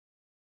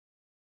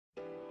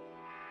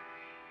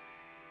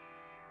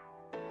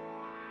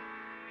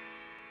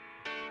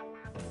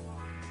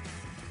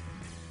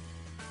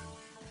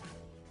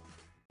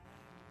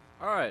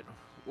Alright,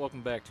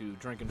 welcome back to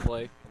Drink and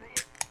Play.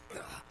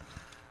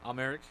 I'm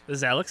Eric, This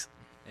is Alex.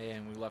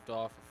 and we left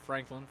off with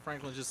Franklin.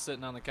 Franklin's just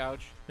sitting on the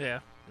couch. Yeah.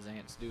 His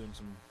aunt's doing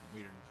some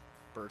weird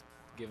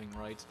birth-giving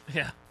rites.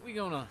 Yeah. We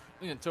gonna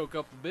toke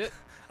up a bit.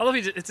 I love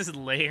it's just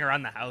laying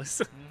around the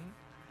house.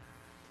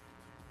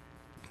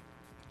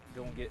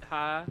 Gonna get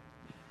high.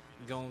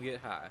 Gonna get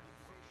high.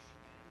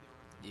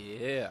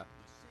 Yeah.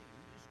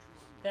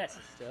 That's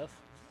the stuff.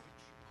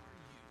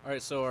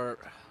 Alright, so our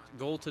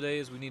goal today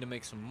is we need to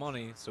make some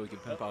money so we can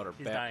pimp out our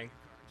He's back. dying.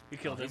 You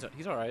killed him.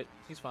 He's alright.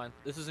 He's fine.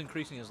 This is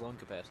increasing his lung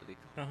capacity.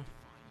 I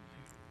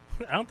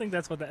don't think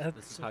that's what that.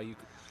 This is how you...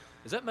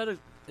 Is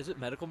it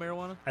medical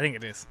marijuana? I think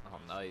it is. Oh,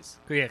 nice.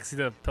 Yeah, see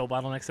the pill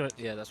bottle next to it?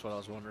 Yeah, that's what I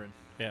was wondering.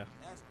 Yeah.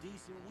 That's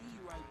decent weed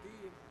right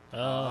there.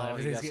 Oh, you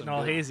everything's got getting some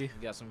all good- hazy.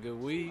 You got some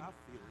good weed.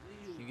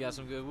 You got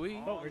some good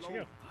weed. Oh, where'd you go?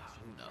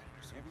 Who knows?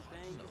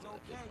 Everything Who is knows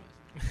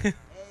okay. that big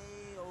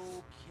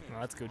A-okay. Well,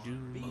 let's go do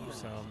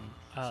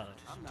some.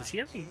 Does he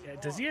have any?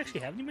 Does he actually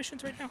have any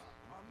missions right now?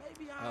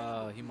 Maybe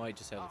one. He might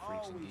just have the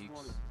freaks and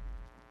geeks.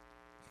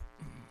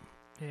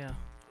 Yeah.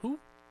 Who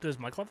does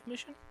Michael have a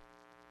mission?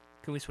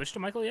 Can we switch to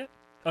Michael yet?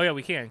 Oh yeah,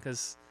 we can,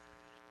 cause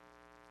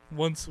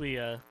once we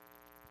I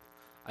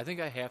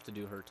think I have to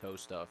do her toe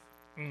stuff.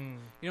 You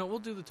know, we'll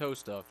do the toe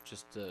stuff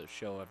just to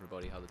show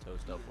everybody how the toe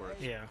stuff works.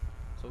 yeah,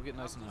 So we'll get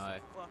nice and high.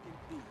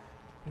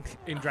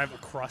 and drive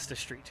across the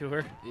street to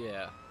her.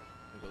 Yeah.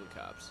 We'll go to the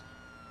cops.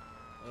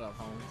 What up,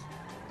 Holmes?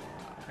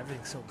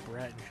 Everything's so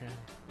bright and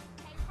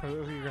shiny.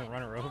 You're gonna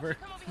run her over.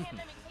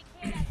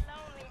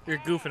 You're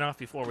goofing off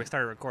before we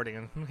started recording,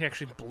 and we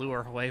actually blew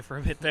her away for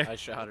a bit there. I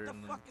shot her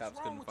and the cops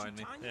couldn't find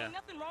me. Yeah. Ain't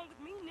nothing wrong with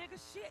me, nigga.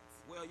 Shit.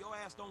 Well, your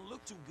ass don't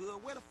look too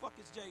good. Where the fuck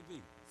is JB?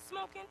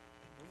 Smoking.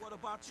 And what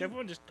about Is you?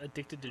 everyone just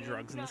addicted to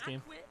drugs in this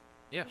game? I quit.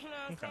 Yeah. You know what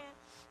I'm Okay. saying?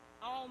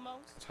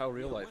 Almost. That's how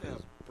real life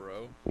is,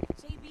 bro.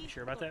 JB. You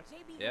sure about that?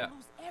 JB Yeah. gonna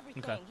lose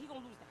everything. Okay. He gonna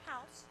lose the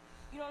house.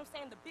 You know what I'm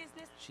saying? The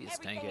business. She a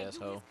everything. stank And ass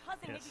you hoe. his cousin,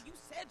 Yes. nigga. You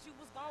said you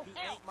was gonna He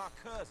help. ain't my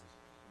cousin.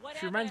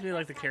 She reminds me of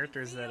like the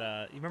characters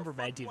that you remember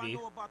Mad TV.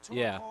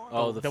 Yeah.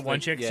 Oh, The one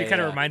chick. yeah, she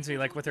kind of yeah. reminds me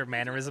like with her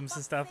mannerisms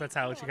and stuff. That's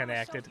how she kind of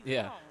acted.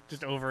 Yeah.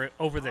 Just over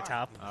the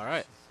top. All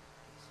right.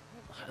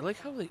 I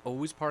like how they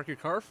always park your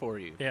car for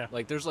you. Yeah.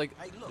 Like there's like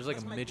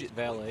a midget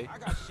valet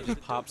that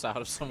just pops out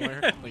of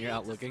somewhere when you're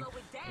out looking,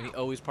 and he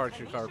always parks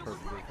your car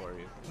perfectly for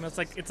you. And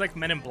it's like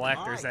Men in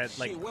Black. There's that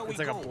like it's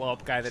like a blow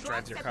up guy that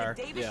drives your car.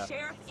 Yeah.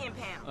 Sheriff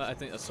impound. I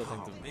still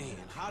think Oh the man,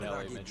 how did I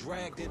valet get midget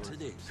dragged cooler. into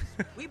this?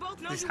 We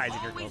both know Just you hiding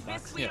your always glove been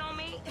box. sweet Yeah. on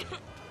me.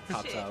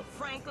 Pops Shit, out.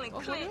 Franklin Oh,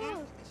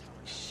 Clinton.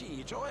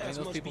 Shit, your I mean, ass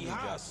those must people be need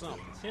high or jobs.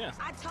 something. Yeah.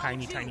 I told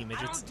Tiny, you, tiny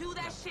midgets. I don't do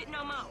that shit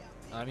no more.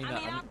 I mean,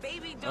 I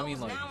baby I mean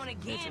dose like now and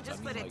again midgets.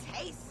 just I for mean the like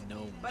taste.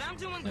 gnomes. But I'm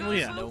doing Oh, good.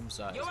 yeah. too. Gnome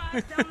size. Your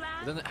eyes don't lie.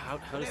 But then how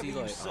does he Whatever you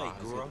like? say, Oh,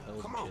 he's girl. like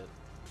pills Come and on. shit.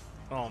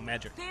 Oh,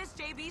 magic. There's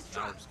JB's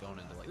Now we're truck. just going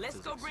into like Let's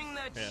go physics. bring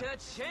the Yeah.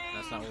 cha-ching,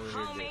 That's not what we're here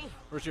to do. homie.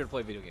 We're just here to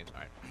play video games. All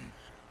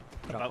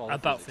right. Drop all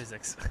About the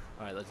physics.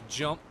 All right, let's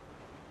jump.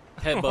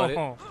 Headbutt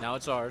it. Now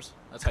it's ours.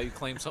 That's how you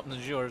claim something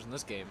is yours in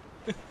this game.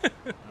 All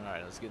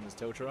right, let's get in this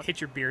tow truck.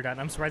 Hit your beard on.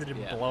 I'm surprised it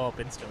didn't Yeah. blow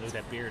up instantly with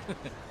that beard.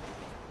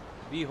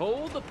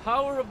 Behold the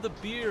power of the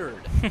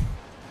beard.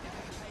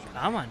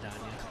 Come on, Danya.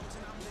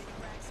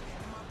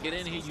 Get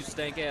in here, you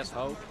stank ass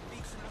hoe.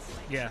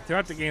 Yeah,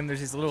 throughout the game, there's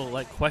these little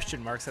like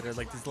question marks that are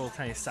like these little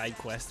tiny side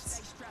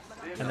quests,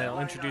 and they'll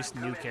introduce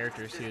new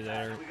characters to you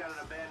that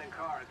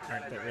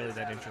aren't that really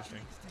that interesting.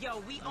 Yo,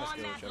 we go on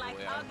that whichever like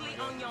way I wanna ugly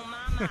go. on your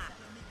mama.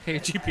 Hey,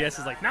 GPS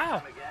is like,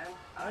 no,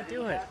 don't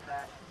do it.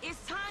 It's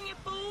Tanya,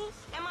 fool,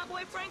 and my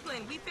boy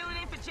Franklin. We filling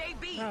in for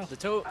JB. No. The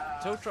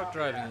tow truck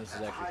driving this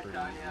is actually pretty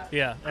easy.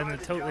 Yeah, and it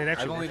actually I've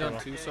only worked done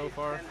well. 2 so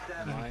far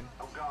in mine,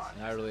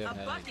 and I really haven't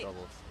had any bucket.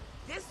 trouble.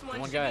 This The one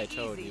one should guy I be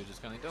towed, easy. he was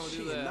just kind of like, don't do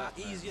Shit, that. not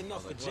easy And I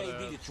enough for was like, JB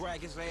whatever. to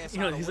drag his ass You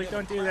know, out of he's like,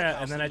 whatever don't do that,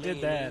 crack and then I house did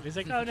he that. in. He's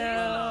like, oh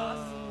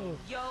no.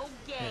 Yo,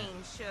 game,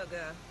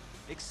 sugar.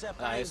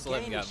 Except I ain't still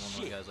haven't gaining gotten one of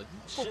those shit. guys like,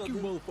 fuck you, Sugar.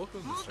 motherfucker.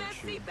 And Move start that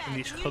shooting. seat back. And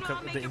you just You hook know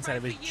up I make the it inside right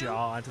of his for you.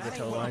 jaw onto the That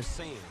tow ain't what I'm line.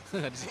 saying.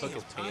 I just hook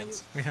his Damn,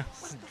 pants. Yeah.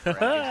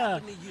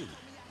 Tanya, to you.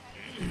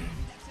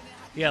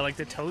 Yeah, like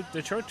the tow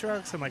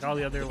trucks and like all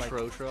the other like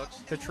Tro trucks.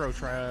 the tow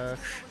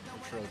trucks.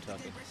 Tro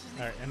tucking.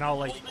 All right, and all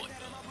like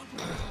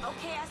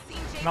Okay, I seen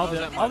JB. and all How's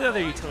the that all the mic? other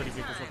utility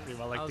vehicles look pretty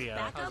well, like the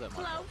Back How's up that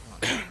close.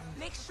 mic?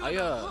 Make sure I,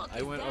 the hook I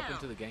is went up down.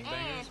 into the And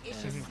gangbangers it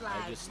and should I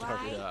slide just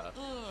started right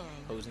in.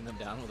 hosing them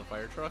down with a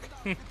fire truck,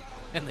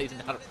 and they did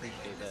not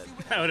appreciate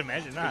that. I would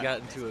imagine We not. got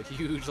into a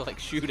huge like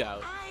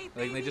shootout. Aye, Like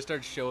they baby. just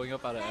started showing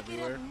up out of Back it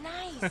everywhere. up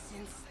nice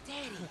and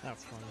steady.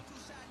 That's funny.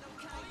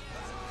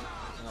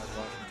 And I was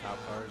watching cop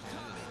cars.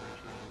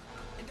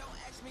 And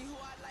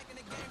I didn't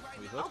appreciate it.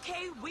 We hooked.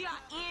 Okay, we are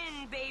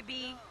in,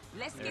 baby.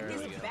 Let's There get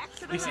we this go. back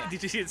to the Did left.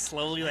 you see it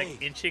slowly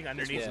like inching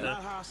underneath Yeah.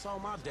 Not how I saw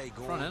my day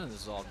going. Front end of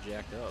this is all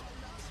jacked up.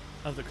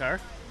 of the car?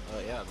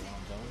 Yeah, the one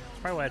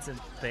I'm Probably why it's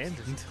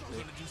abandoned.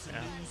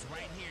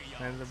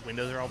 Yeah. And the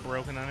windows are all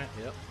broken on it.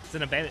 Yep. It's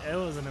an abandoned. It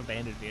was an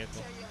abandoned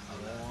vehicle.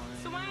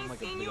 So I ain't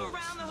Like a seen big you old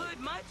around the snake. hood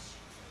much.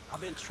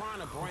 I've been trying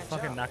to branch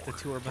Fucking out. knocked the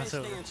tour Can't bus stay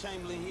over. in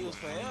Chamberlain Hills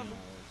forever.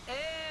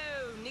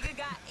 Oh, nigga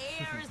got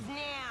airs now.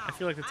 I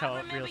feel like that's how I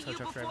a real remember tow you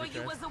truck before driver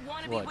you was drives. a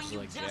wannabe What, when just you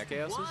like just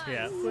jackasses? was.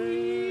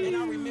 Yeah. And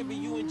I remember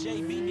you and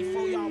JB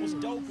before y'all was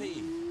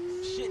dopeheads.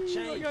 Shit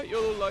changed.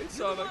 yellow lights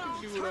You the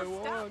one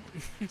all turfed up.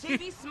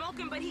 JB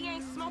smoking, but he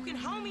ain't smoking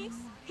homies.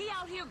 He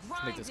out here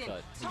make this grinding,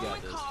 cut. You got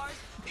towing this. cars,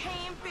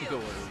 paying Go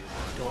bills.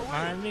 where Don't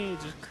mind me,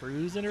 just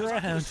cruising I could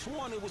have around.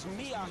 sworn it was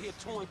me out here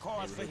towing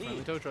cars for you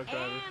him. tow truck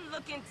driver. And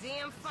looking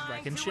damn fine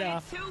Wrecking doing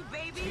shop. it too,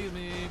 baby. Excuse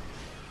me.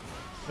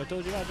 I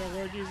told you about the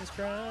Lord Jesus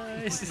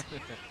Christ.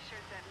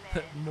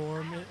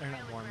 Mormon, or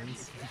not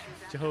Mormons.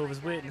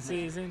 Jehovah's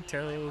Witnesses and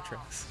tow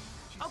trucks.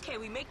 Okay,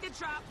 we make the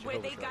drop where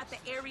they got the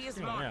areas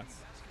Yeah, marked. yeah.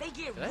 They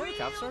get Did I have a real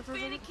cop star for a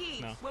minute?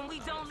 finicky No. when we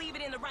don't leave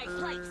it in the right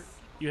place.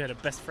 You had a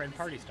best friend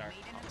party star.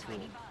 Cool.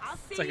 I'll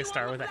see It's like a you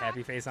star on the with a block.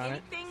 happy face on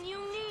it. Anything you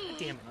need,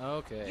 Damn it.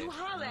 Okay. you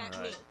holler at me.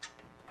 Alright.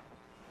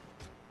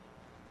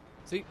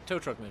 See, tow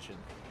truck mission.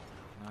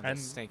 Not And-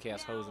 this stank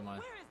ass hose of Now, mine.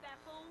 where is that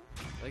fool?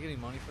 Do I get any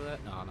money for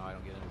that? No, I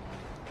don't get any money.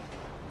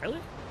 Really?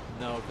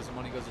 No, because the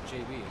money goes to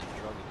JB and he's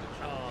drug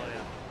addiction. Oh,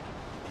 yeah.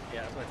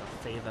 Yeah, it's like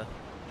a favor.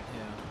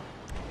 Yeah.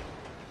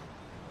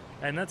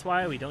 And that's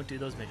why we don't do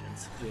those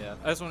missions. Yeah.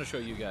 I just want to show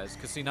you guys,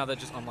 because see, now that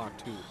just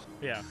unlocked 2.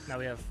 Yeah, now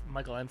we have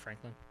Michael and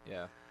Franklin.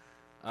 Yeah.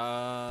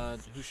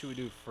 Who should we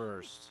do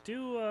first?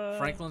 Do,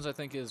 Franklin's, I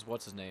think, is,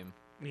 what's his name?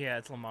 Yeah,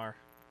 it's Lamar.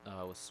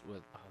 Oh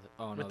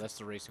no, With- that's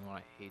the racing one.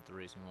 I hate the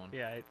racing one.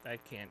 Yeah, I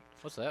can't.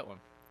 What's that one?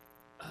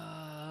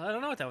 I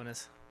don't know what that one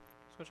is.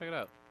 Let's go check it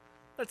out.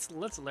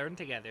 Let's learn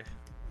together.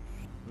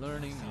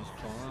 Learning is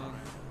fun.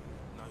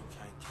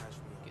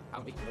 Get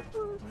out of here.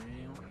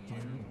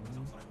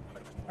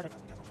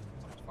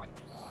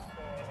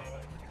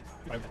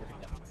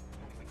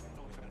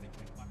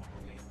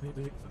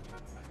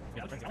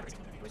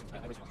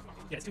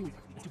 Yeah, it's too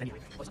anyway.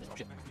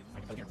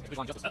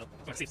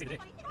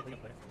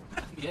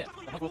 Yeah,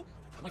 I'm cool.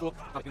 I'm cool.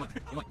 You might.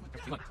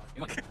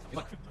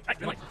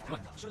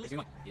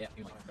 Yeah,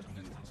 you might.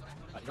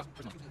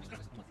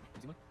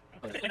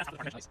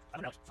 Nice.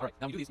 All right,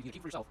 now you do these. You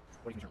keep for yourself.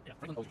 What are you concerned?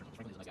 Franklin, always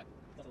Franklin is a nice guy.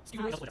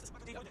 Yeah,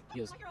 he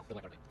is the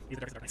Black Knight. He's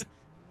the darkness.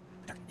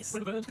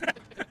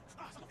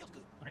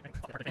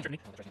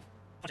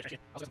 Oh, that's right. I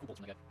also got some cool bolts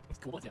from that guy.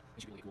 Cool bolts? Yeah,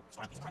 he should be really cool.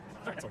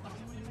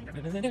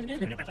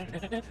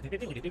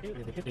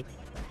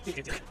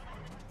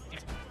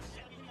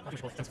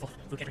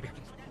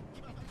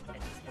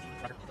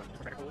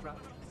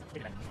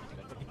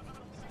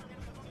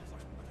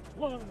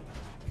 Whoa!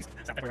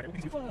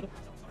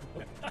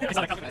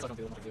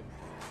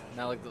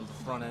 Now, like, the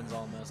front end's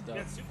all messed up.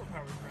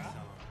 superpowers, bro.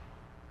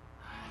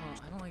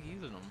 I don't like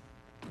using them.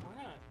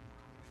 Why not?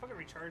 Fucking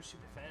recharge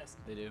super fast.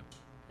 They do.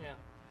 Yeah.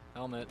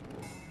 Helmet.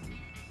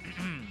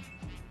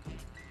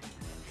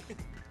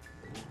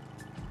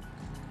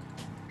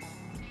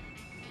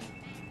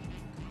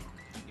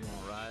 You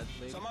want to ride,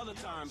 baby? Some other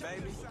time,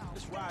 baby.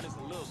 This ride is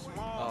a little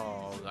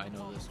small. Oh, I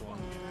know this one.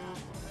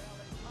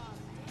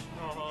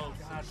 Oh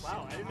god!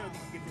 Wow, I didn't know you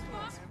could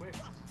get this quick.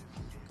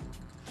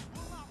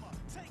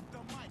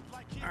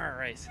 All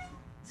right.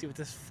 See what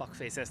this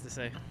fuckface has to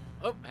say.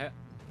 Oh, hat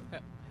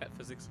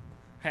physics.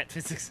 Hat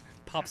physics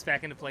pops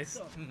back into place.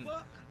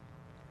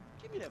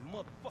 Give me that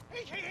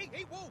motherfucker.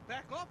 Hey, whoa,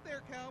 back off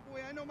there,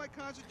 cowboy. I know my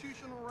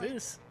constitutional rights.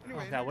 This.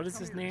 Anyway, Oh god, what is come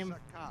his here to name?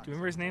 suck Do cocks. you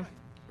remember his name?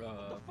 The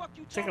fuck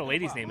you It's like a talking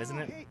lady's about? name, isn't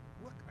it? Hey,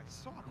 look, I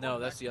saw it. No,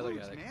 that's the other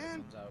Blues, guy that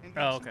man. comes out. And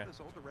Oh, some okay. of those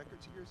older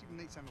records of yours, even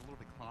they sound a little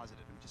bit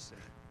closeted. I'm just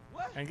saying.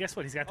 What? And guess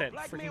what? He's got A that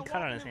black freaking man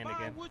cut on walking his hand by,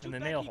 again, would in you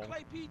the think nail he hole.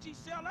 Clay PG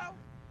sellout?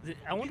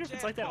 I wonder if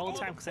it's like that all the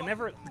time because I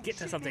never get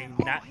to something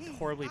Oh, not hey,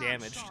 horribly I'm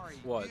damaged. sorry,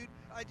 What? dude.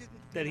 I didn't,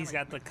 That you he's know,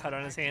 got the cut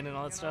on his hand and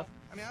all that stuff.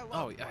 I mean, I love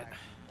Oh, yeah. black.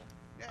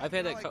 Yeah, I've you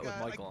had know, that cut with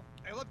like, Michael.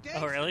 I love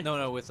Oh really?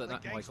 No, with not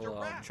Like gangster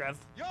Michael. rap. Trev,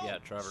 Yo, Yeah,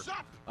 Trevor.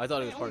 sup? I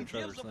thought it was Man, part who of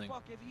Trevor's gives a thing.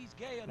 fuck if he's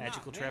gay or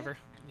magical not, Trevor.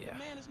 Man? Yeah. The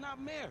man is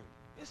not married.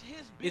 It's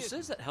his It business.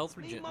 says that health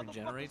Leave motherfuckers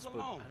regenerates, but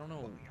alone. I don't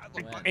know.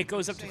 Look, when. It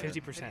goes up to saying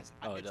 50%.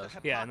 Oh, it it's a does?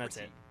 Yeah, and that's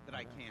it. hypocrisy that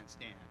I can't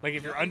stand. Like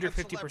if you're And under of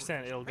 50%,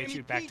 celebrities. it'll get I you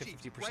mean, back to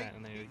PG, 50%, right?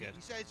 and then you're good.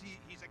 He says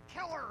he's a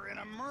killer and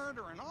a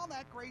murderer and all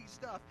that great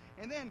stuff.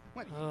 And then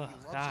what? He Ugh, loves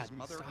God, his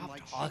mother stop and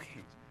like talking.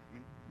 shit. I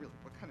mean, really,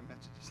 what kind of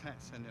message does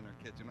that send in our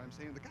kids? You know what I'm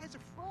saying? The guy's a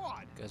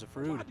fraud. Guys are Why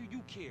fruit. do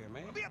you care,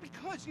 man? Yeah,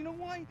 because you know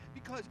why?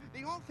 Because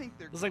they all think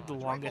they're. This is like the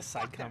gods, right? longest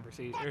Well, side fuck them.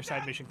 conversation Fuck or side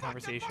them. mission Fuck them.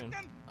 conversation.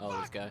 Fuck them. Oh, this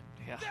Fuck guy.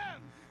 Yeah.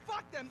 them.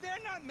 Fuck them. They're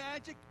not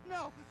magic.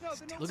 No, they're no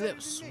Look at better that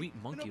than sweet me.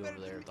 They're monkey no over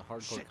better there than at the me.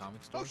 hardcore Shit.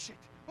 comic store. Oh shit!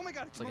 Oh my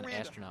God! It's like an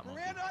Miranda. astronaut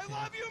monkey. Miranda, I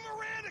love you,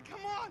 Miranda.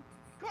 Come on.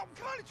 Come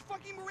on! It's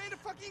fucking Miranda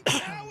fucking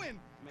Cowan.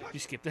 You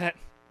skip that.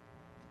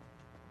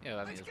 Yeah, I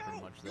mean, Let's it's go.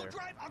 pretty much You there.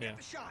 drive. I'll Yeah. get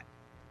the shot.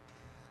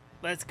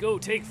 Let's go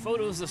take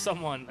photos of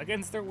someone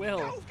against their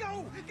will.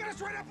 Go! Get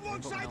us right up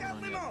alongside that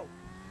helmet on yet. limo.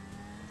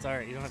 It's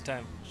alright, you don't have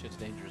time. Shit's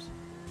dangerous.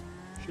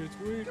 Shit's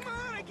weak. Come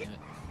on! I get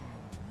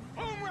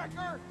Yeah. home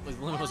wrecker. Like,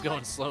 the limo was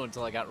going slow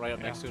until I got right up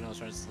Yeah. next to it and I was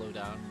trying to slow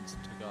down and it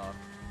took off.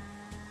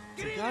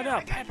 Get in No, there. no,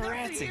 I got nothing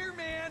paparazzi. here,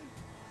 man.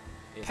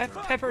 It's Pep-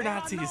 right. pepper Man, I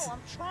Nazis. know,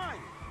 I'm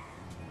trying.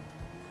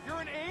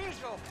 You're an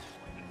angel.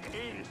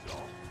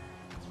 Angel.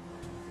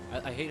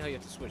 I hate how you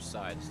have to switch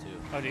sides too.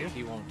 Oh, do you?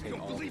 He won't You take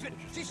don't all believe the it?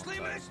 pictures She's from one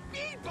slamming a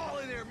side.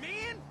 speedball in there,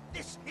 man!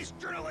 This is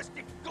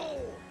journalistic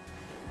gold!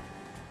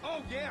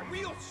 Oh yeah,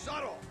 real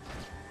subtle!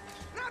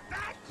 Not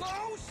that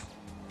close!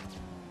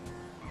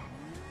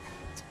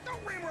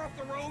 Don't ram her off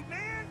the road,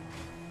 man!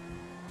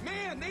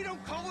 Man, they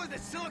don't call her the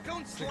silicone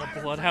Like slider a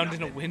for bloodhound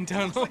in a nothing. wind She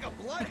looks tunnel. like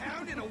a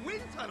bloodhound in a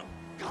wind tunnel!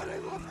 God, I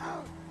love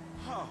her!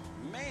 Oh,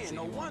 man,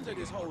 no wonder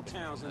this whole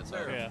town's in That's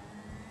third. Yeah.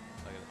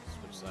 So I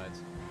gotta switch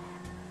sides.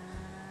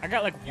 I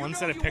got like You one know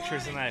set of you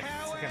pictures want and it, I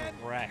Coward.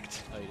 fucking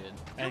wrecked. Oh, you did?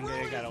 And You're I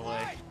ruining got his away.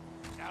 life.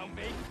 Now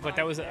make But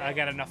that was I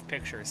got enough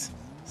pictures.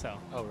 So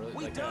Oh, really?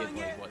 We Like, done you get,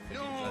 yet? like, what,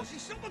 50%? No, she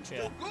still looks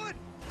Yeah. too good.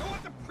 Go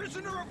with the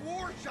prisoner of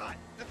war shot.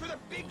 That's where the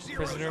big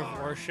zeros prisoner of are.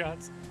 war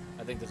shots.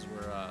 I think this is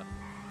where,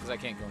 because I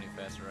can't go any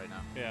faster right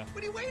now. Yeah.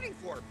 What are you waiting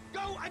for?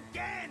 Go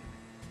again.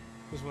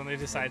 Was when they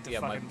decided to Yeah,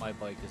 fucking my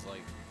bike is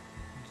like,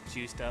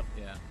 juiced up.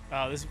 yeah.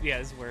 Oh, this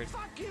is weird.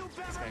 Fuck you,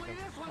 This guy Beverly.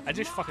 goes. This one's I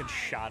just mine. fucking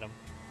shot him.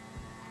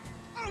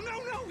 Oh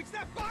no, it's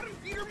that bottom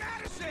feeder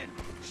Madison.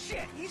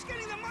 Shit, he's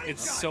getting the money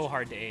It's shots. so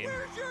hard to aim.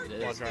 Where's your It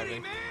is. While dignity,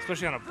 driving, man?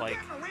 especially on a bike.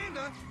 Forget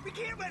Miranda. We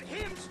can't let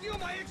him steal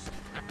my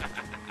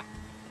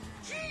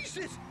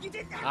Jesus, you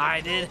didn't have to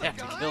I kill did the have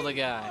to guy. kill the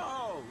guy.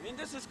 Oh, and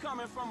this is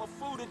coming from a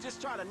fool that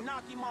just tried to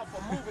knock him off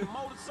a moving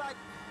motorcycle?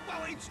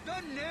 Well, it's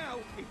done now.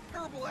 A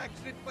terrible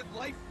accident, but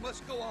life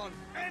must go on.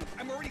 And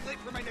I'm already late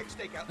for my next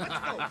stakeout. Let's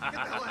go. Get the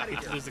hell out of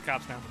here. There's the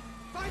cops now.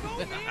 5-0,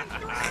 man.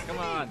 They're after Come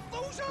me. on.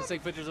 Close up. Let's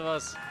take pictures of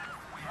us.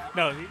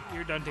 No,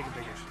 you're done taking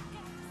pictures.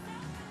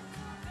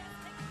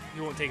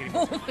 You won't take any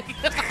more.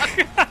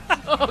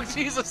 Oh,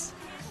 Jesus.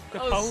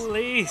 The Oh,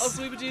 police. Oh,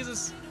 sweet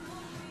Jesus.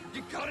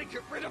 You gotta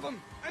get rid of him.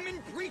 I'm in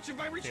breach of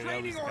my Yeah,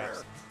 restraining lose the order.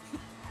 cops.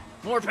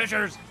 More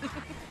pictures.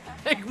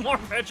 Take more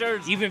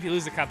pictures. Even if you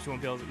lose the cops, you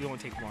won't be able to, you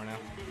won't take more now.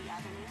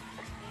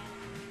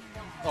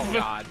 Oh,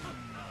 God.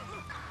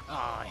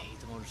 Oh, I hate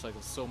the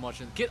motorcycles so much.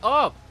 And get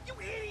up. You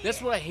idiot.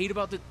 That's what I hate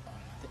about the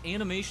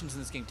animations in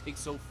this game. Take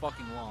so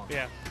fucking long.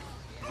 Yeah.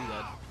 Is he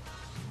dead?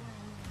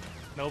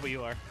 No, but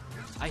you are.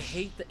 I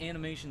hate the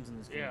animations in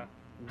this game. Yeah.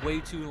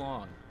 Way too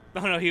long. Oh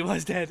no, he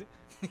was dead.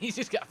 He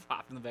just got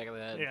popped in the back of the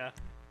head. Yeah.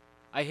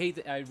 I hate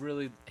the. I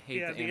really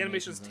hate Yeah, the the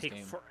animations in this take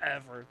game.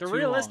 forever. They're Too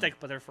realistic, long.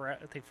 but they're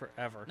take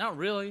forever. Not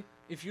really.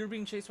 If you're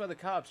being chased by the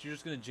cops, you're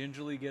just gonna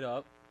gingerly get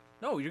up.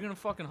 No, you're gonna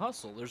fucking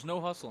hustle. There's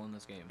no hustle in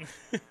this game.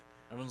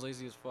 Everyone's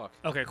lazy as fuck.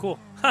 Okay, cool.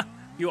 Ha!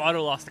 You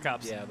auto lost the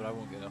cops. Yeah, but I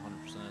won't get 100%.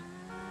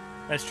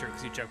 That's true,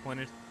 because you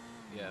checkpointed.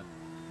 Yeah.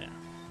 Yeah.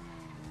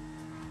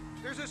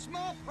 There's a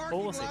small parking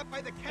we'll see. lot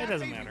by the It Cafe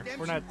doesn't matter. Redemption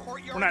We're not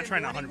courtyard in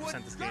trying to Morningwood.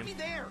 100% this Drop game. me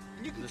there,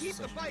 and you can This keep is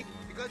the such a bike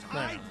good because No,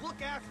 I no, no.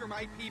 look after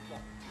my people.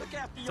 Look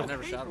after I've your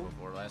never shot it people.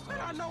 before. Last Man,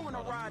 time. I know when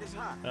a ride is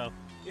hot. Oh.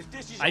 If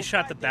this is I your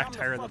shot the bike, back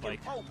then I'm tire of the fucking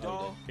bike. Pope, Oh,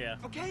 dog. Yeah.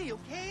 Okay.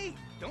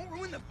 Don't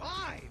ruin the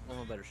vibe. I'm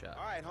a better shot.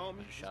 All right, homie.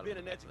 I It's shot been it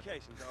an with the-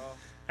 education, dog.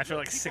 After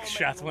like Keep 6 on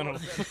shots making went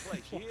the over. world a better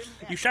place, you hear me?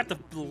 You shot the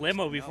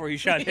limo before you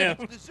shot him.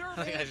 Deserve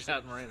I think I it.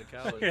 shot Miranda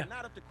College. Yeah.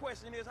 Now that the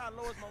question is, how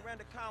low is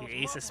Miranda Collins' The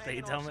Ace of mouth Spades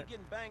hanging on? She helmet.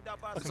 getting banged out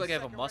by Looks some like I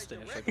have a second-rate mustache,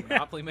 like director. a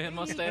Monopoly Man They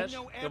mustache.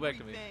 know Go back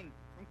to me. everything,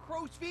 from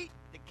crow's feet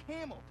to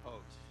camel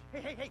toes.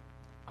 Hey.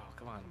 Oh,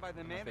 come on. Come by the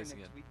On my Mandarin face next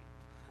again. week.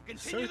 We'll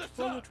continue Search the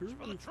for the search truth.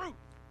 for the truth.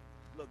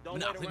 Look, don't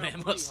Monopoly wait Man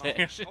around for me, homie.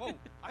 mustache. Oh,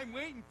 I'm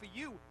waiting for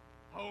you,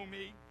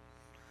 homie.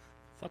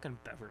 Fucking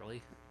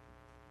Beverly.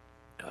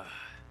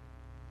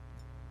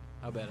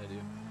 How bad I do?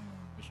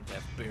 Mission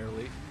pass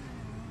barely.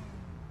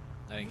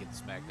 I didn't get the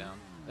smackdown.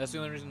 That's the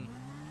only reason.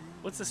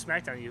 What's the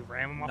smackdown? You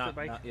ram him off the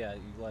bike? Yeah,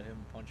 you let him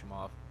punch him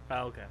off.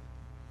 Oh, okay.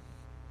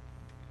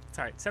 It's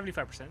alright.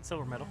 75%.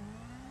 Silver medal.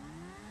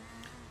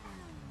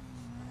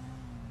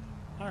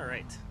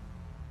 Alright.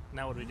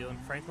 Now what are we doing?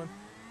 Franklin?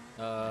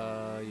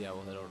 Yeah,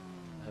 we'll head over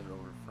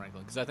to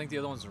Franklin because I think the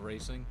other one's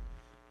racing,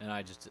 and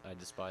I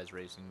despise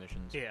racing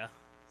missions. Yeah.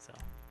 So.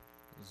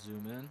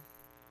 Zoom in.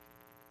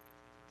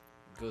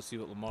 Go see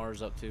what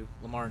Lamar's up to.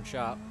 Lamar and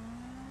Shop.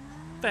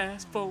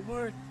 Fast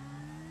forward.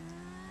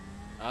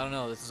 I don't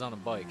know. This is on a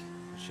bike.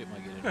 This shit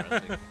might get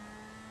interesting. And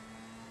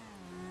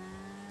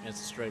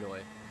it's a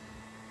straightaway.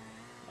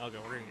 Okay,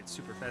 we're gonna get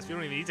super fast. We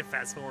don't even need to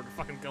fast forward. We're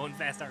fucking going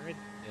fast already.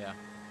 Yeah.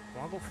 I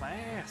wanna go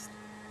fast.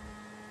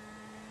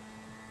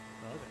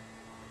 Okay.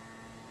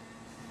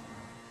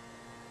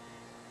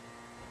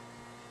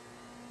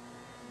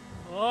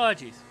 Oh,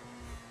 jeez.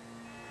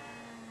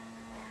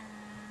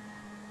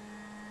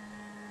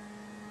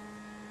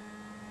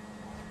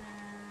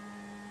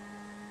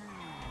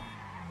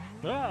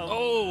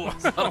 Oh, I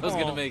thought I was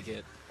gonna make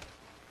it.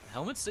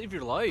 Helmet saved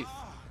your life.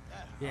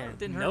 Yeah, It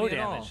didn't hurt no me at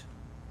all. damage.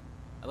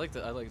 I like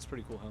it's a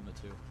pretty cool helmet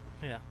too.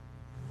 Yeah.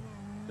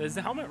 Is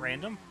the helmet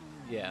random?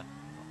 Yeah.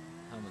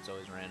 Helmet's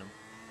always random.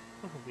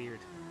 Oh, weird.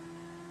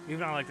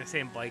 Even on like the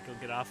same bike, you'll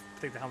get off,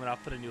 take the helmet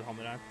off, put a new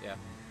helmet on. Yeah.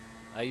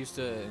 I used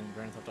to in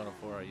Grand Theft Auto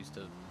 4. I used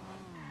to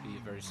be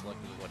very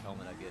selective of what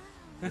helmet I get.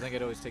 I think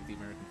I'd always take the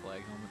American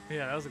flag helmet.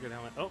 Yeah, that was a good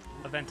helmet. Oh,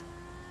 event.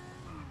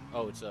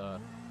 Oh, it's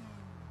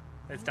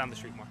It's down the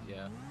street more.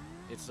 yeah,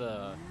 it's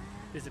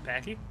Is it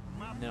Packy?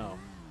 no.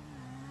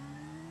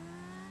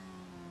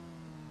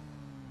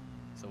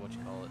 So what you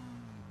call it?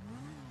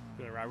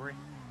 Do a robbery?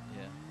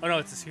 Yeah. Oh no,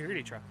 it's a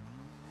security truck.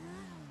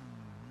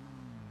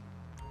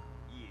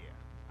 Yeah,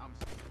 I'm.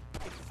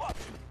 Hey, fuck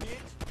you,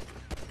 bitch.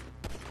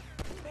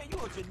 Man, you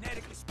a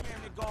genetic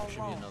experiment gone Should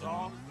be wrong, another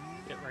dog.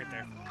 Get right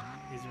there.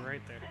 He's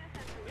right there.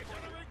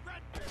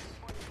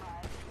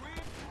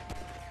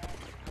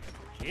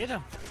 Get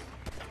him.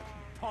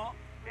 Punk.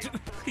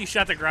 He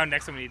shot the ground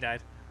next to him and he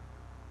died.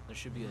 There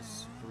should be a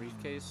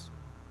briefcase.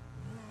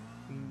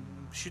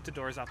 Shoot the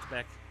doors off the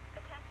back.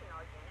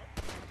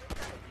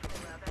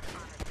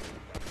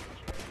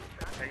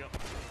 There you go.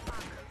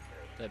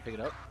 Did I pick it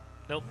up?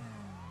 Nope.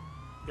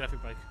 Get off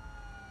your bike.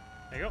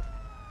 There you go.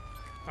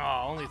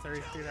 Oh, only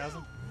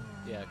 33,000?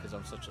 Yeah, because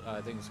I'm such.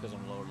 I think it's because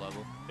I'm lower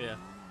level. Yeah.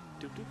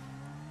 Doop doop.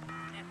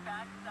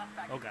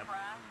 Oh god.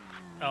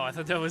 Oh, I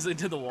thought that was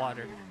into the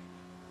water.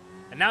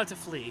 And now to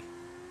flee.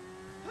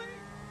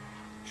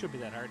 Should be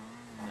that hard.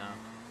 No.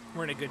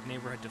 We're in a good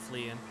neighborhood to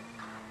flee in.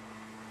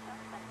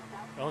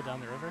 Oh,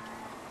 down the river.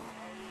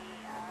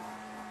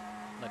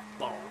 Like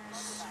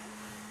balls.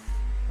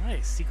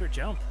 Nice, secret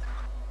jump.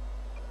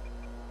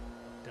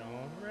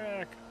 Don't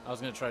wreck. I was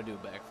gonna try to do a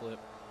backflip.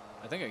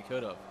 I think I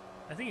could have.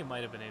 I think you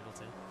might have been able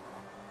to.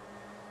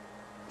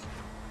 You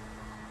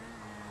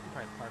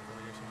probably park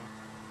over here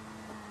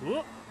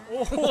somewhere. Whoop.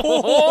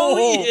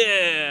 Oh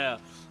yeah!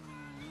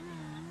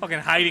 Fucking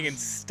hiding in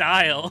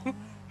style.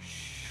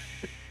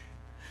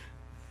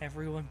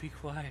 Everyone be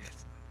quiet.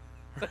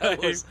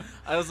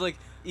 I was like,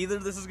 either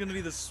this is gonna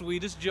be the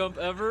sweetest jump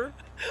ever,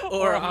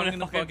 or I'm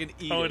gonna fucking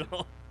eat it.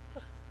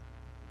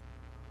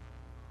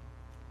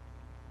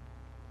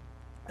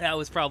 That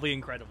was probably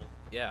incredible.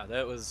 Yeah,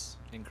 that was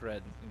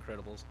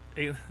Incredibles.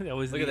 That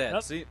was Look at that.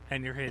 Up, See?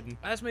 and you're hidden.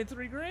 I just made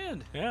 $3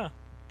 grand. Yeah.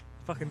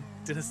 Fucking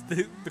just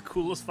the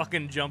coolest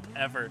fucking jump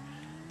ever.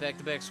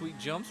 Back-to-back sweet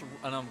jumps,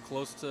 and I'm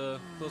close to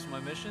my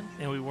mission.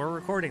 And we were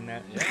recording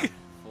that. Yeah,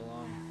 full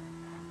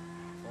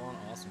on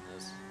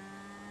awesomeness.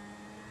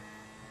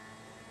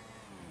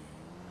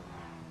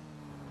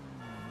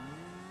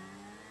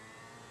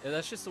 Yeah,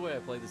 that's just the way I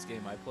play this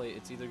game.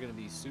 It's either gonna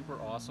be super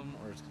awesome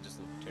or it's gonna just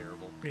look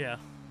terrible. Yeah.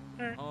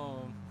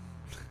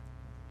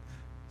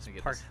 So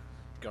get Park. this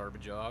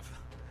garbage off.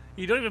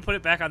 You don't even put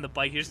it back on the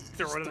bike. You just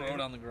throw Just it throw it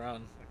on the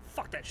ground.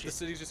 Fuck that The shit.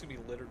 city's just gonna be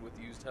littered with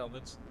used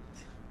helmets.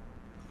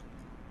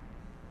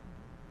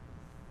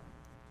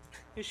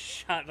 It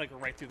shot like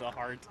right through the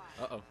heart.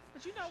 Uh-oh.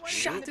 But you know what?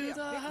 Shot Even through if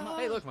you're a the big heart.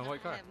 mother, Hey, look, my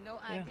white car. I have no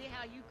Yeah. idea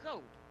how you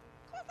cope.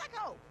 Of course I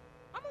go.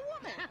 I'm a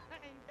woman.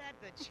 Ain't that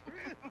the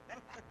truth?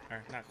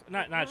 Or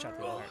not shot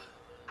through the heart.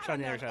 Shot on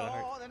the other side of the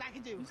heart. All that I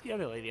can do. Who's the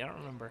other lady? I don't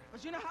remember.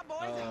 But you know how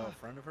boys are. A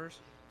friend of hers?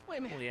 Wait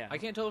a minute. Well, yeah. I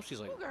can't tell if she's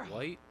like Oh, girl.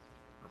 white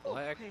or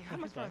black Hey, how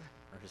much further?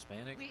 or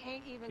Hispanic. We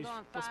ain't even She's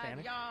gone 5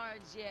 Hispanic?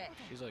 yards yet.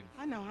 She's like,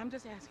 I know. I'm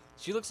just asking.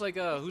 she looks like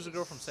who's the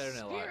girl from Saturday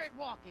Night Live? Spirit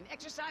walking,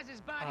 exercises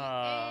body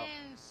Uh,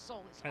 and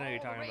soul. It's I know all you're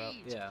talking about.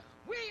 rage. Yeah,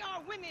 We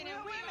are women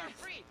and we are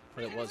free.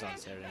 but it was on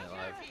Saturday Night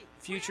Live.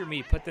 Future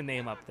me, put the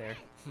name up there.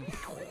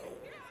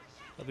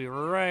 It'll be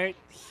right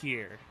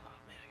here. Oh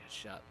man, I got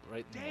shot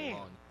right in the Damn.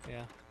 lung.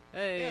 Yeah.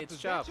 Hey, it's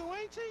Chop. You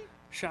ain't he?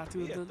 Shot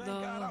through Yeah, the thank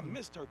God I lung.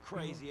 missed her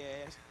crazy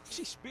ass.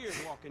 She's spirit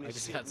walking I this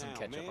just shit got some now,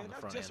 ketchup man. on the That's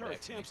front just and her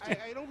back to me. attempts Hey, to...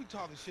 hey, don't be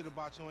talking shit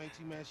about your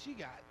auntie, man. She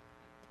got.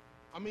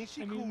 I mean,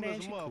 she I mean, cool man, as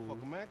a she motherfucker,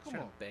 cool. man. Come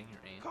Trying on. to bang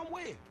your aunt. Come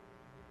where?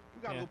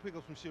 We gotta Yeah. go pick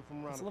up some shit from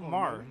around It's the corner.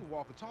 Lamar. Man. We can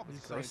walk and talk at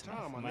He's the close same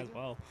enough. time, my Might as nigga.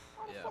 well.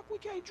 How the Yeah. fuck we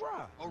can't drive?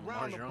 Around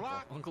Lamar's the your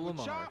block. Uncle with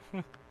Lamar. Chop,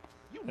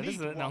 you That need is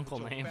to an walk uncle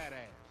with your name. fat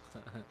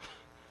ass.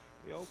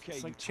 Yeah, okay, It's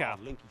you like tall, Chop.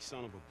 linky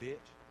son of a bitch.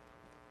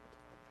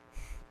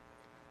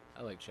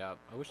 I like Chop.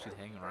 I wish you'd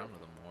hang around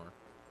with him more.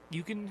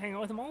 You can hang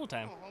out with him all the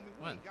time. Oh, homie,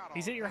 we When? ain't got all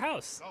He's at your day.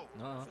 house. Go.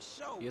 No, For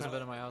sure. he hasn't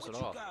been in my house What at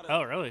you all. gotta-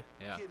 Oh, really?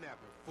 Yeah. Kidnapping,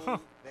 fool. Huh.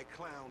 That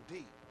clown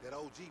D. That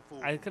OG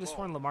fool. I from could have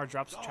sworn Ball. Lamar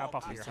drops Dog, Chop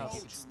off I at your told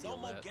house. you, Steal no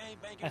more that.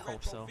 gangbanging I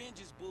hope so. retro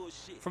vengeance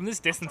bullshit. From this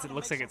I'm distance, trying it to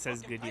looks make like it some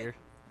says fucking Goodyear.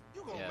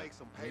 You gonna Yeah, make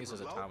some I think it papers,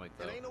 says low. Atomic, It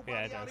though. ain't nobody Yeah,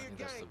 it out does. here I think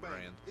that's the gangbanging.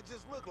 brand. It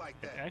just look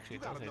like that. Actually, You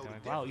it does gotta say know the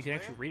Atomic. Wow, you can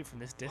difference, actually man. read it from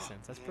this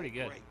distance. That's pretty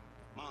good. Great.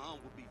 My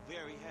aunt would be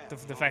very happy.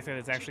 The fact that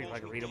it's She actually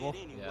wants like me dead readable.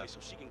 Anyway, Yeah. so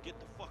she can get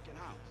the fucking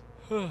house.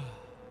 You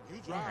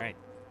All drive. right.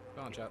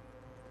 Go on, Chop.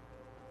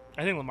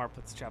 I think Lamar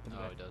puts Chop in the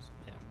Oh, back. he does.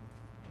 Yeah.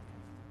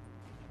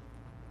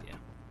 Yeah.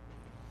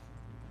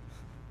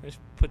 Just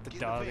put the Get in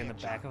the dog van, in the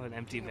back Chop. of an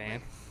empty Get in the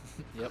van.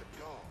 Yep.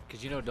 Go.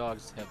 Because you know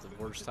dogs have the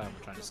worst time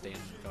trying to stay in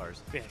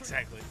cars. Yeah,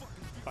 exactly.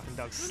 Fucking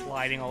dog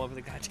sliding all over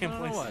the goddamn No,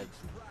 place. what?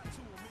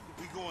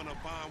 We going up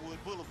Vinewood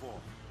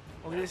Boulevard.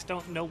 Well, they just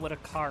don't know what a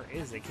car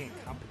is. They can't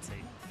compensate.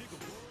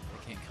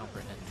 I can't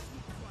comprehend.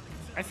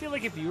 I feel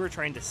like if you were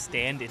trying to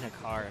stand in a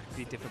car, it'd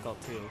be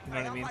difficult too. You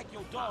know what I mean? like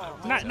your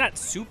dog. Not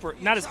super,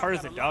 not as hard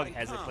as the dog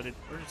has it, but it.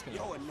 We're just gonna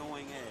Yo,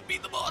 annoying ass.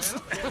 beat the boss.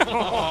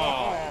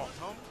 Homie,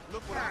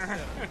 look what I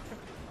said.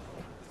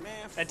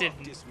 Man, That did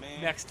fuck this,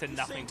 man. next to You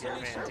nothing to seen your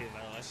Tanisha? van too, by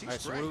the way.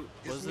 Alright, so what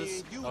It's was me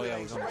this? and you Oh that yeah, we're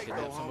ain't gonna straight,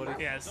 kidnap though,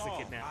 somebody. Yeah, it's the Dog,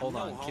 kidnap. I Hold know,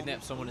 on, homie.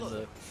 kidnap someone in Look,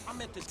 the I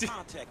meant to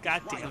contact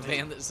God this damn white it.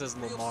 van that says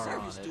Real Lamar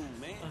on serious it.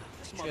 dude, man.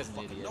 This This guy's an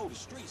motherfucker idiot. know the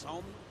streets,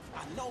 homie.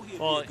 I know he'll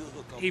Well, be a good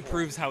hookup he for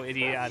proves how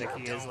idiotic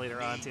he is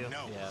later on too.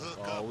 No Yeah. hook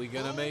Oh, up, we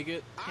gonna fool. make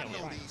it? I Yeah,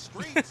 know we're these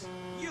streets.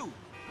 you.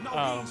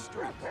 No mean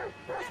streets.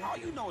 All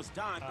you know is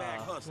dime bag I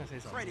was hustling, gonna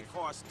say something credit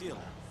here. card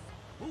stealing,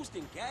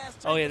 boosting gas.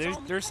 Oh yeah, tankers,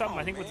 there's homie. something Come I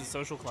on, think with the man.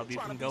 social club you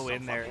trying can to be go some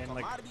in there fucking and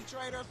like commodity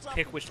trader or something?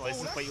 pick which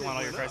license plate you want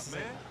all your cars to say.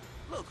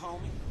 Look, homie.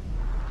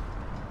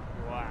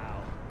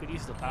 Wow, good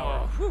use of the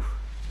power. I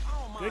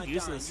don't Good mind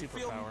use of dying, the you feel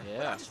me? superpower. But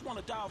Yeah. I just want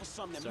to die for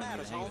something that Starting to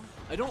matters, hang homie. it.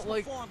 I don't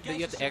like Perform that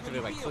you have to gangsta shit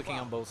activate by really clicking on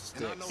about. both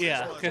sticks.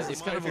 Yeah, because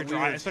It's kind of if you're a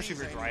driving, weird- especially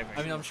if you're driving.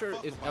 I mean,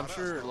 I'm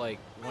sure, like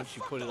once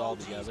you put it all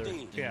together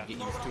and Yeah. you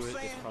get used to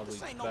it, it's probably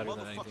better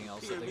than anything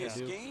else that they can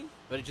do.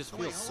 But it just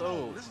feels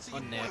so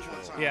unnatural.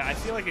 Yeah, I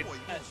feel like it.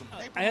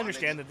 I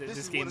understand that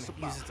this game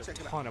uses a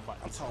ton of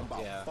buttons.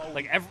 Yeah.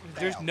 Like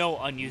there's no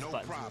unused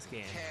buttons in this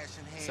game.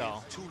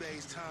 So,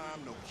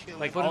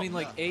 like, But I mean,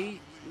 like A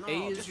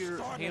is your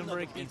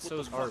handbrake and so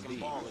is RB.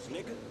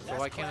 So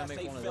why can't I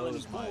make one of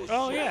those my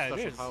Oh, yeah, it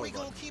special is. power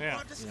button?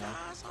 yeah, You know?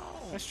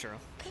 that's true.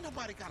 Ain't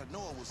nobody gotta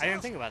know it was I didn't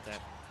us. think about that.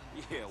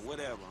 Yeah,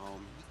 whatever, homie.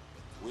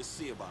 We'll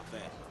see about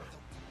that.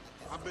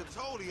 I've been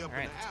told he up All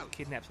right, in the alley.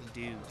 kidnap some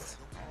dudes.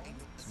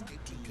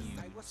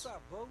 What's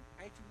up, bro?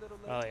 Ain't you little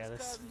Oh yeah,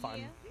 this is fun.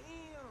 Damn,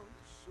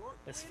 short.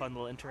 This fun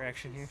little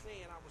interaction here.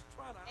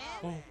 And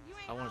Oh. you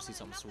ain't I want know to see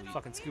something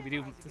nothing sweet.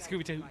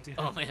 Fucking Scooby Doo.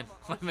 Oh man,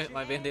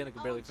 my bandana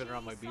can barely fit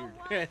around my beard.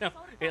 Yeah, I know.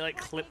 It like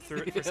clipped through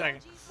it for a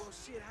second. Well,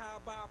 shit, how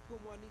about I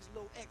put one of these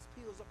little X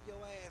pills up your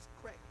ass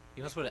crack?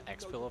 You must put an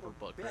X pill up her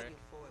butt crack.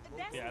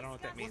 That's Yeah, I don't know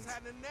what that means. What's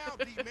happening now,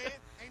 D-man?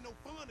 Ain't no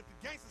fun if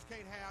the gangsters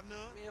can't have none.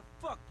 Man,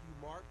 fuck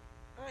you, Mark.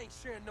 I ain't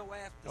sharing no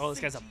ass. with Oh, this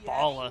guy's a CGI.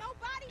 baller.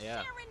 Nobody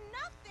Yeah. sharing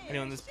nothing.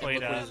 Anyone that's And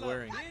played look what he's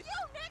wearing. Fuck you,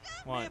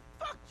 nigga. What? Man,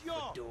 fuck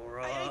y'all.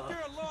 Fedora. Hey, ain't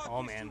there a law Oh,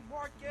 against man. you,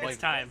 Mark It's ass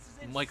time.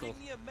 asses, Michael.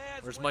 insignia,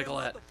 mask Where's wearing Michael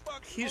at?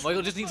 motherfuckers?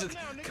 Michael just needs to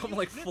come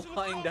like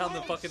flying down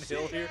the fucking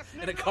hill here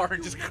in a car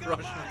and just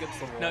crush him against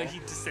the wall. No, he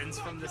descends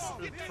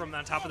from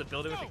on top of the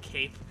building with a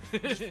cape,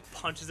 just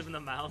punches him in the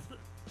mouth.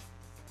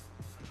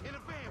 In the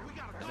van, we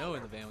gotta I know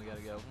in the van we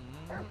gotta go.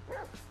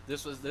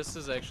 This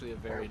is actually a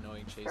very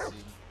annoying chase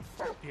scene.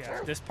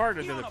 Yeah, this part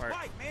or He the on other a part?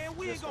 bike, man.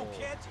 We This ain't gonna whole-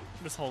 catch him.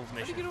 This whole How'd you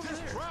mission. get over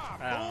there?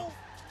 Drive, I don't know.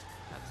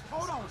 fool.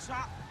 Hold on,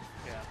 Chop.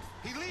 Yeah.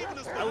 He leaving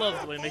us. I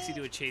love when it makes you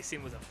do a chase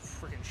scene with a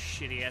freaking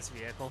shitty ass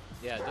vehicle.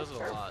 Yeah, it does it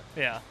a lot.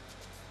 Yeah.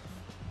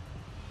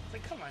 It's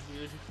like, come on,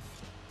 dude.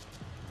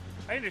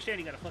 I understand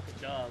you got a fucking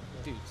dog.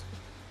 But Dudes.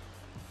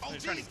 they're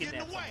OG's trying to getting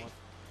kidnap away. someone.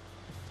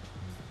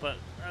 But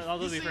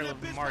although You to be see fair,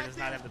 that bitch Lamar right does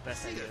not there? have the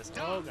best See idea. this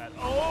Oh dog? god.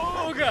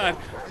 Oh god.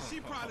 And she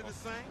probably the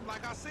same.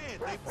 Like I said,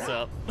 they What's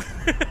up?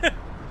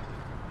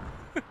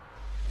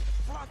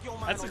 Block your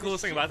mind That's the on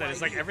coolest this thing shit about that. right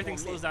Is like here everything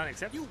for a slows minute. down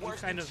except You you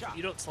worse kind than of Chop.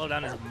 you don't slow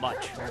down as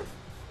much.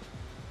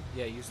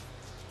 Yeah, you.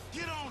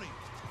 get on him.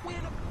 We in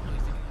a-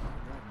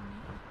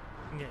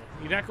 Yeah,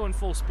 you're not going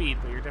full speed,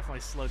 but you're definitely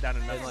slowed down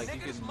And enough. like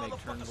you can make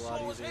turns a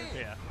lot easier.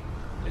 Yeah,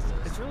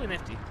 it's really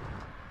nifty.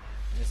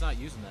 And it's not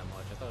using that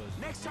much. I thought it was.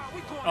 Next time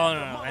we going Oh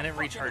after no, a and it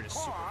motherfucker recharges in a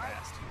super car,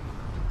 fast.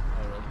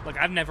 Oh really? Like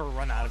I've never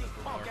run out of it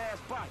before, Punk ass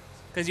bikes.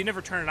 because you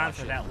never turn it on Oh, for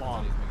shit. that I thought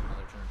long. he was making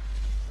another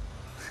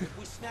turn. If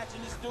we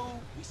snatching this dude,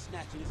 we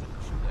snatching his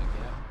Shoot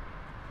that gap.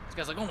 This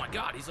guy's like, oh my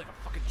god, he's like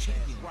a fucking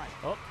champion. right.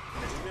 Oh,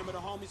 Remember the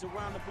homies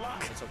around the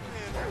block? It's okay.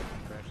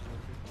 Crashes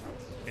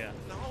yeah.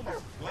 The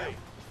homies play.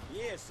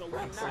 Yeah, so we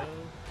So not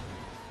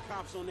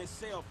cops on their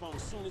cell phone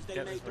as soon as they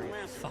yeah, made that's the where you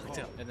ransom fucked call.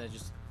 up. and then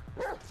just.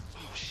 Oh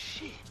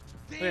shit.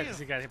 Oh, yeah, Damn. because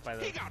he got hit by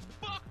the. He got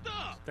fucked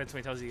up. That's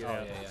when he tells you. Oh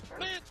yeah.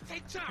 Man,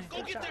 hey Chop,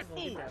 go get that Go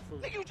get fool. that fool.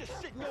 Nigga, you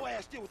just sitting your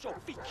ass there with your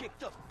feet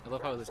kicked up. I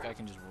love how this guy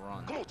can just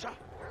run. Come on, Chop.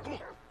 Come on.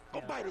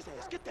 Go bite his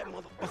ass. Get that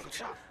motherfucker,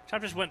 Chop.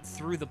 Chop just went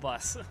through the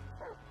bus.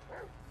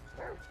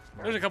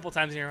 There's a couple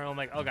times in here where I'm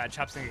like, oh god,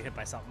 Chop's gonna get hit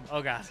by something.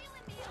 Oh god.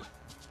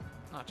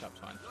 Not Chop's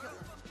fine.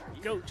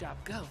 Go,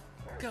 Chop, go.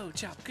 Go,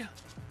 Chop, go.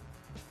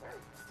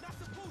 Not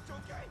the boot,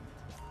 okay?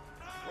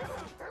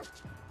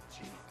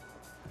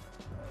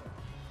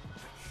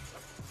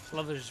 I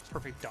love there's just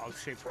perfect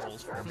dog-shaped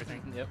holes for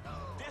everything. Yep.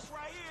 This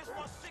right here is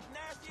one sick,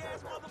 nasty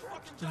ass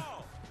motherfucking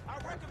dog. I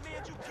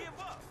recommend you give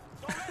up.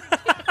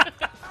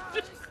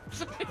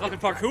 Don't let him Fucking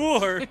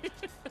parkour!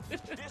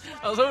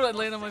 I was hoping I'd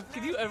land on my.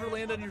 Can you ever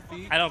land on your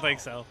feet? I don't think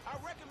so. I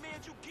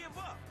recommend you give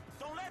up.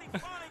 Don't let him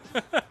find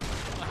you.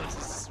 Oh, this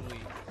is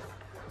sweet.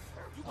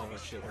 Oh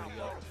shit, where'd he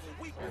go?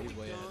 Oh, he's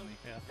way ahead of me.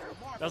 Yeah.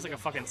 That was like a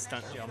fucking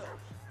stunt jump.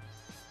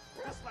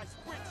 That's like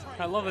sprint I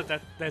training. love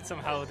it that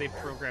somehow they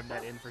programmed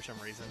that in for some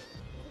reason.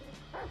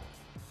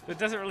 It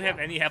doesn't really have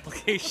any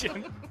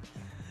application.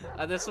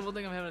 That's the one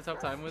thing I'm having a tough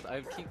time with.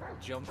 I keep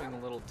jumping a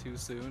little too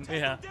soon.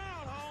 Yeah. Down,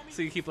 homie.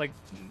 So you keep like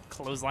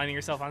clotheslining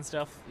yourself on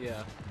stuff.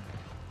 Yeah.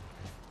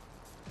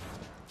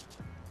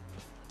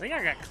 I think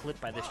I got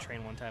clipped by this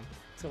train one time.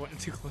 So I went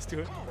too close to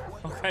it.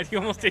 Oh god, you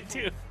almost did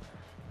too.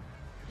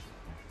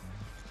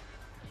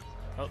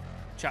 Oh,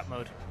 chop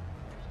mode.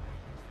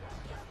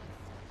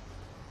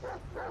 Oh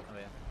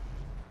yeah.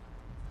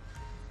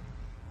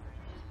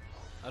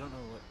 I don't know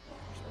what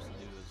you're supposed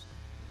to do.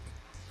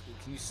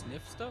 Can you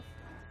sniff stuff?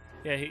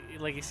 Yeah,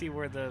 like you see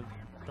where the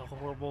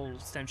horrible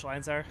stench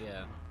lines are?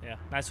 Yeah. Yeah,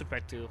 I switch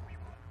back to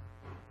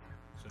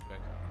Switch back.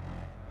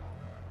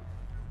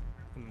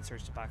 and then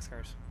search the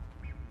boxcars.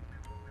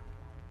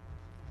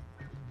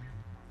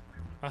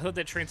 I thought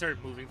that train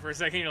started moving for a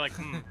second. You're like,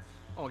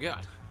 Oh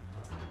god.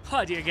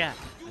 oh dear God.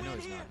 I know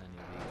he's not in any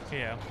of these.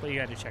 Yeah, but you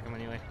got to check him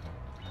anyway.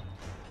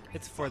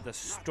 It's for the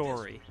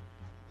story.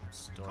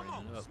 Story Come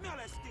on, up. smell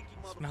that stinky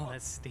motherfucker. Smell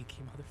that stinky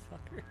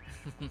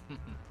motherfucker.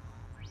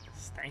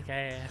 Stank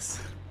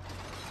ass.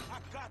 I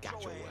got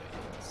Got your your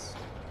ass. ass.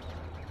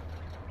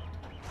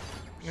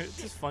 It's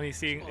just funny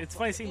seeing. It's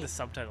funny seeing the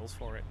subtitles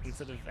for it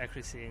instead of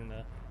actually seeing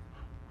the.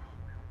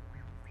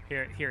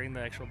 Hearing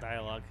the actual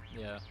dialogue.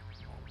 Yeah.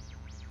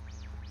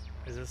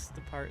 Is this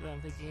the part that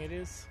I'm thinking it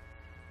is?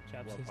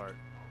 Chops What is, part?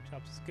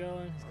 Chops is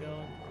going. He's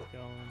going. He's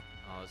going.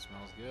 Oh, it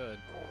smells good.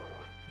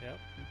 Yep.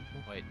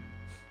 Wait.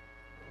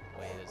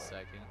 Wait a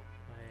second.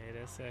 Wait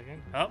a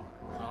second. Oh.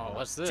 Oh,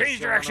 what's this? Change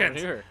What's going on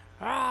directions. over here?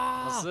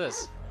 Ah. What's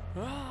this?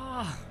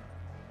 Ah.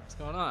 What's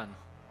going on?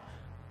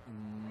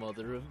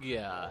 Mother of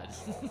God.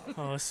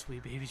 Oh,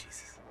 sweet baby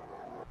Jesus.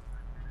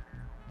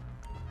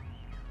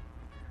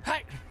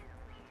 Hi.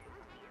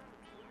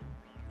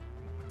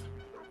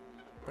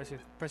 Press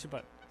your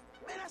butt.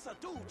 Man, that's a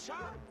dude,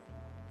 Chop.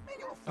 Man,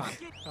 you a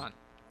fuck it. Come on.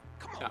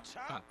 Come on, Chop,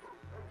 Chop. come on.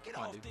 Get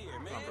Come on, off dude. there,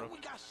 Come man. on, bro. We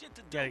got shit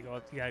to You do.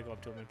 gotta go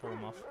up to him and pull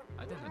him off.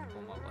 I didn't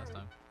pull him up last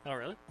time. Oh,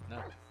 really? No.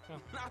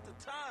 Not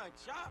the time,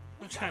 Chop.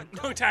 No time.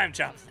 No time,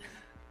 Chop.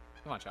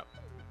 Come on, Chop.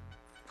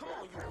 Come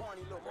on, you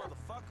horny little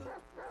motherfucker.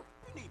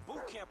 You need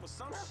boot camp or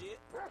some shit.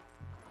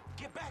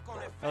 Get back on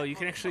that. Oh, you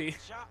can actually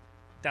motherfucker, Chop.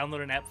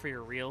 download an app for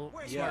your real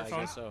Yeah, I smartphone.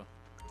 guess so.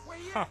 Where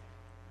you Huh. at?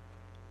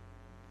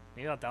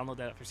 Maybe I'll download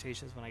that for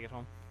stations when I get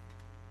home.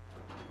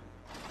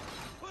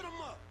 Put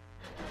him up.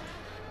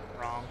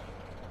 Wrong.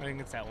 I think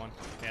it's that one.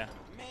 Yeah.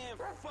 Man,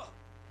 fuck.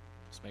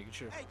 Just making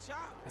sure. Hey,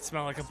 Chop. It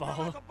smells like a Smell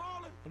ball. like a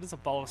baller? What does a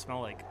ball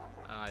smell like?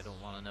 I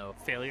don't want to know.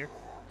 Failure.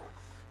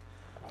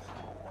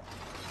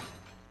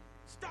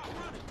 Stop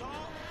running, dog.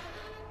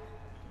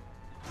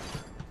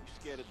 You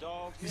scared of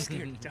dogs? You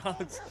scared of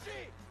dogs?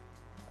 Shit.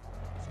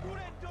 Screw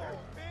that dog,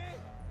 man.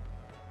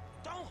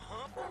 Don't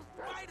hump him.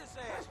 Fight his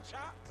ass,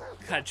 Chop.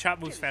 God, Chop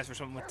moves fast for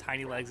someone with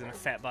tiny legs and a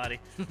fat body.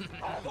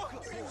 Fuck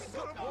you,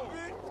 son of a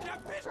bitch.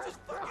 That bitch just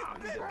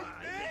fucking bit me,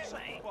 man. Shut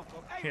the fuck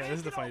up. Hey, Yeah, man, this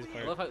is the get funniest over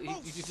part. I love how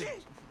here. you just.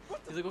 Shit.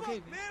 What the He's like, fuck,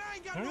 okay. man? I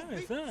ain't got All no right,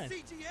 beef fine. with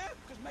CGF,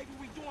 because maybe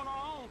we doing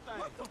our own thing.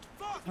 What the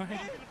fuck, All right.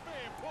 man?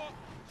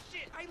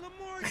 Shit. Hey,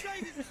 Lamar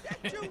Davis, that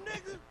you,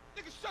 nigga?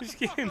 Nigga, shut Just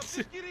the fuck kidding. up.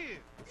 Just get in.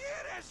 Yeah,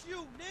 that's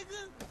you,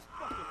 nigga.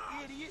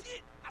 Fucking idiot.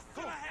 Shit. I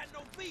said I had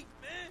no beef,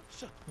 man.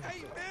 Shut Hey,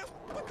 man,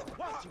 what the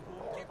fuck?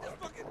 Get this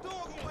fucking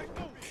dog away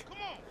from me. Come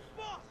on,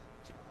 fuck.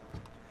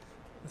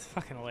 It's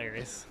fucking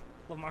hilarious.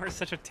 Lamar is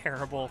such a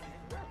terrible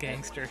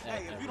gangster.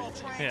 Hey, if you don't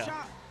try and Yeah.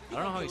 chop, I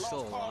don't know how he's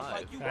still alive.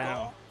 like you, I know.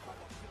 dog.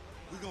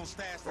 We gonna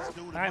stash this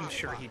dude. I'm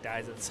sure he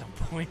dies at some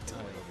point. I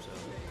hope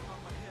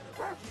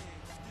so.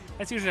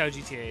 That's usually how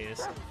GTA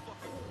is.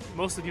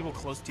 Most of the people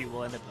close to you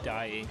will end up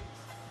dying.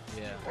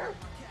 Yeah.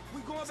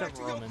 We going Except back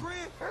to your Roman. crib?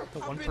 The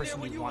I've one been person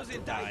there when you you want was to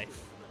in die.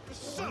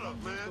 diapers. Shut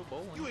up, man.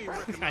 You ain't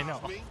recognize I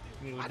know. me.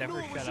 You would I never knew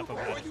it was shut you up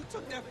about before it. you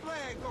took that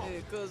flag off.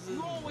 Hey, cousin.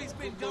 You always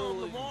been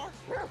dumb, Lamar.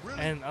 Really?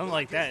 And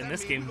unlike that, in That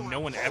this means game, we gonna no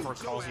one have to ever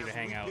shoot calls your you to ass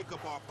hang when we out. pick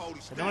up our 40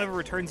 So no one ever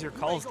returns your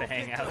calls to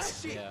hang out.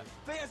 Yeah.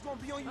 Fans gonna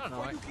be on you I don't know.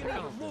 before I you kind can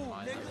even of move, didn't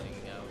mind nigga.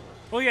 hanging out.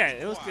 Well, yeah,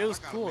 it was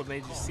cool. It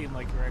made you seem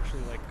like you're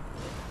actually like,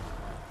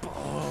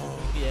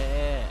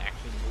 Yeah,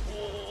 actually.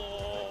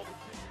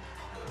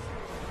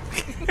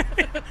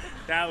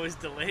 that was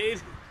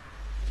delayed.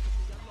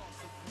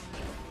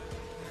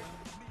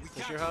 Is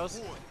this your house?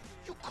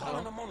 You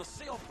calling them on a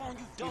cell phone,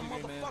 you dumb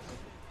Excuse me, man.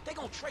 motherfucker. They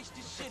gonna trace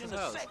this shit in his a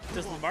house. second.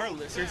 Does Lamar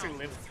seriously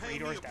live 3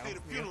 doors down Pay the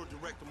from you? funeral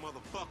director,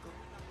 motherfucker.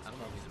 I don't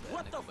know if he's a bad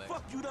What the Nickelback.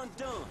 fuck you done?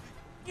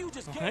 You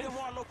just Okay. gave them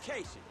our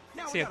location.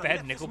 Now See we a gotta bad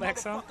let this Nickelback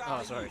song? motherfucker out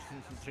Oh, of sorry. here.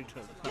 3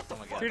 doors. Get the Oh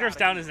my fuck god. 3 Doors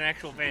Down is an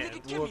actual band.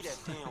 Nigga, give me that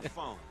damn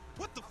phone.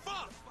 What the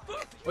fuck?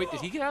 Wait,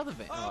 did he get out of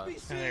the van? I'll Oh, be there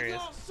seeing he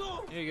y'all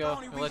soon. Here you go.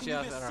 Only We'll let reason you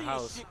out been at our seeing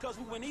house. shit 'cause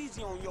we went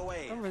easy on your ass.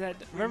 Remember that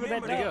that Where'd he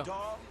night? go?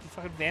 dog. He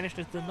fucking vanished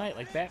into the night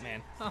like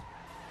Batman.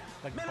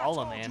 Like Man, I Balla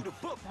told Man. you to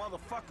book,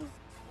 motherfucker.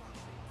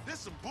 This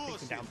some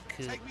bullshit. down the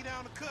cut. Take me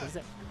down the cut. What does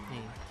that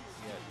mean?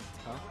 Yeah.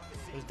 Huh?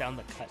 It was down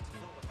the cut,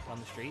 down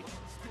the street.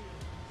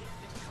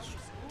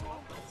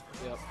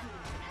 Yep.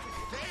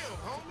 Damn,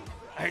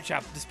 homie. Alright,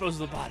 Chop, dispose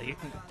of the body.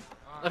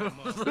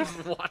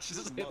 Watch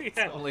this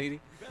Yeah. lady.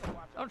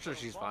 I'm sure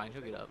she's fine.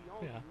 She'll get up.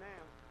 Yeah.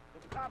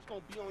 The cops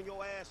gonna be on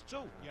your ass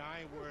too. Yeah,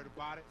 I ain't worried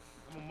about it.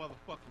 I'm a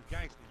motherfucking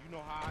gangster. You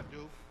know how I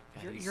do.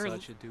 God, he's you're-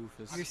 such a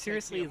doofus. You're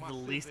seriously the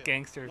least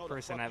gangster No, the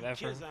person fuck I've you ever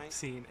kids ain't.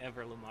 seen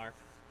ever, Lamar.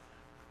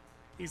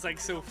 He's like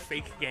so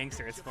fake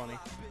gangster, it's funny.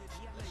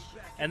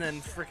 And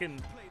then frickin'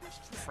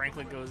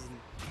 Franklin goes and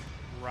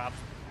robs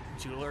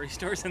jewelry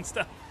stores and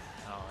stuff.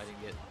 Oh, I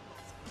didn't get.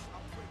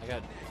 I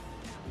got.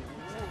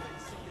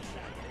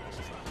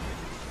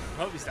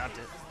 I hope he stopped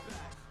it.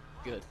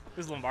 Good. It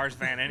was Lamar's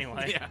van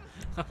anyway. Yeah.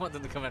 I want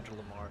them to come after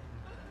Lamar.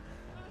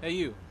 Hey,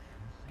 you.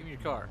 Give me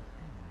your car.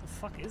 The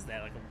fuck is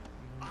that?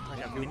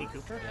 Like a Mini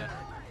Cooper? Yeah.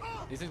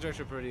 These things are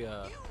actually pretty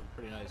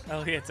nice.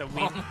 Oh yeah, it's a Oh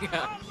weenie. my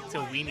god. It's a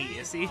weenie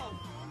issy.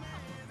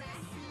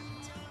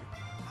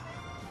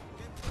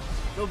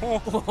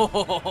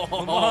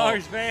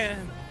 Lamar's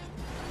van.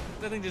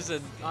 That thing just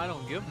said, I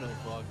don't give no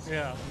fucks.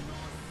 Yeah.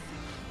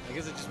 I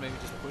guess it just maybe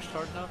just pushed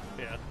hard enough.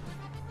 Yeah.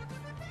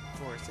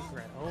 Forrest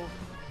Grell.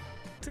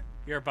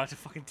 You're about to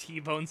fucking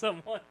T-bone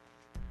someone.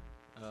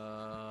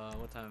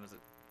 What time is it?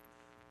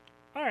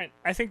 Alright,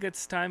 I think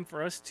it's time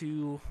for us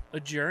to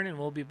adjourn, and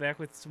we'll be back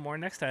with some more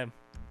next time.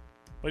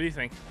 What do you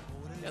think?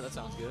 Yeah, that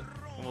sounds good.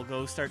 And we'll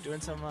go start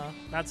doing some,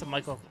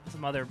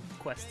 some other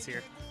quests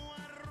here.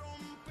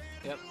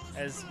 Yep.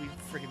 As we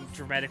freaking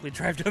dramatically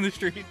drive down the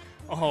street.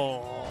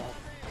 Oh.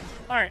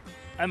 Alright,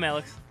 I'm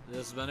Alex, This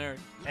has been Eric.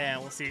 and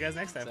we'll see you guys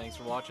next time. Thanks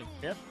for watching.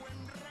 Yep.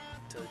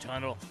 To the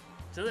channel.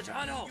 To the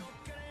channel!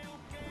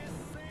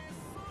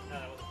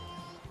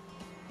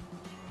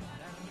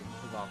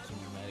 Move off some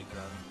dramatic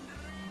driving.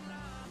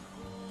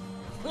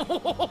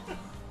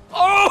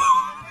 Oh!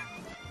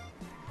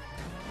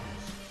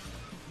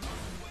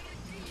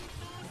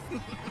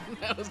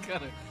 That was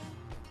kind of...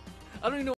 I don't even know